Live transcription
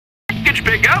package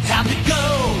pickup. Time to go.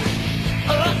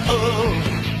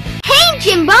 Hey,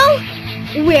 Jimbo!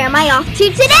 Where am I off to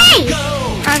today?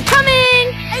 I'm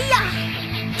coming!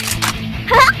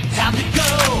 Time to go.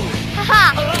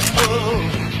 Haha!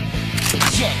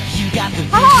 Jett, you got the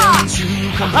vision to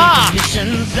complete the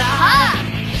missions so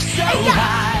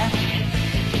high.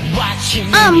 Watching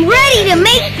I'm ready to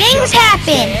make things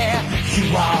happen!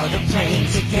 You are the plane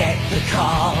to get the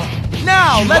call.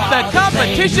 Now let the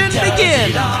competition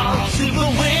begin! Super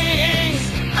wings.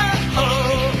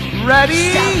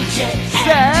 Ready,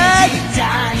 set,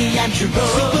 Donnie and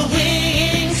Super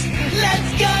wings.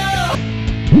 Let's go.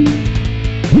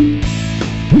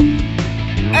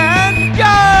 and go!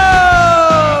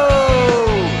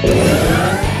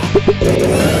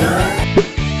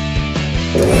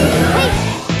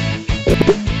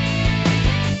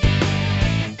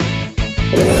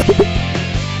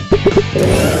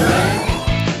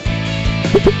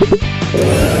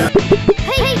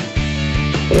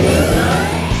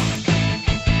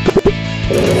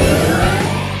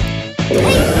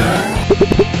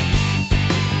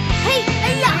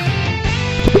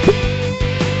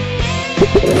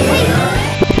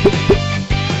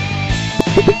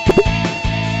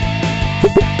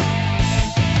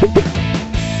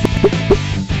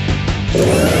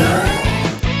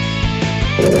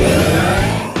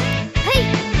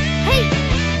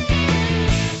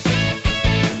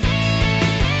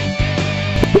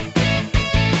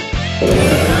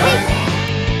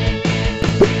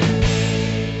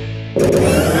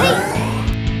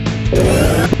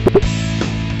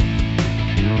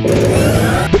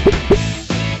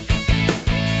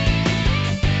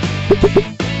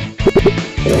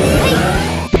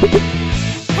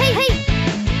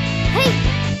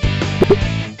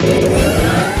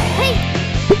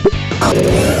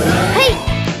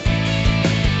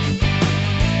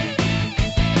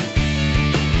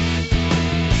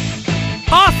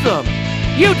 Awesome!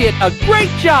 You did a great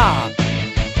job!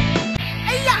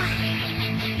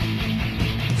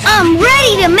 I'm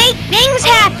ready to make things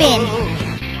happen!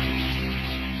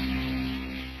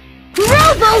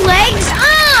 Robo legs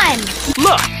on!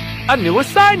 Look, a new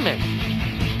assignment!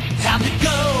 Time to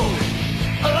go.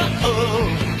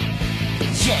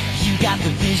 Jett, you got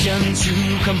the vision to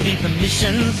complete the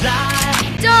missions.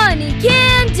 Donnie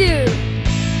can do!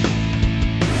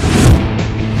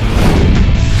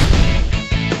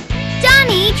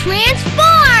 Donnie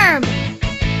transform!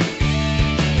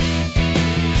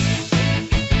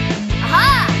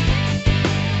 Aha!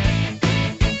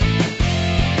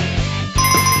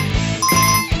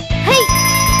 Hey!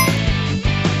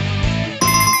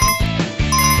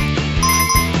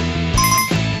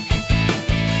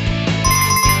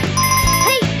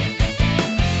 Hey!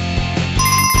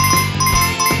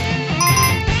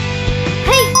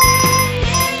 Hey!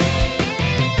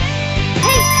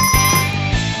 Hey!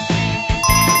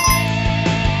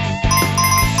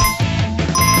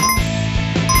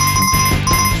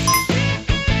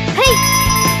 Hey!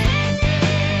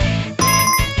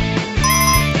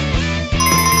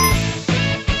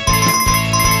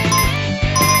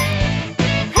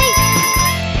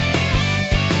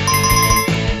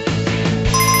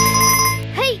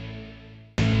 Hey!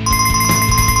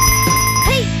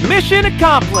 Hey! Mission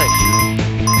accomplished!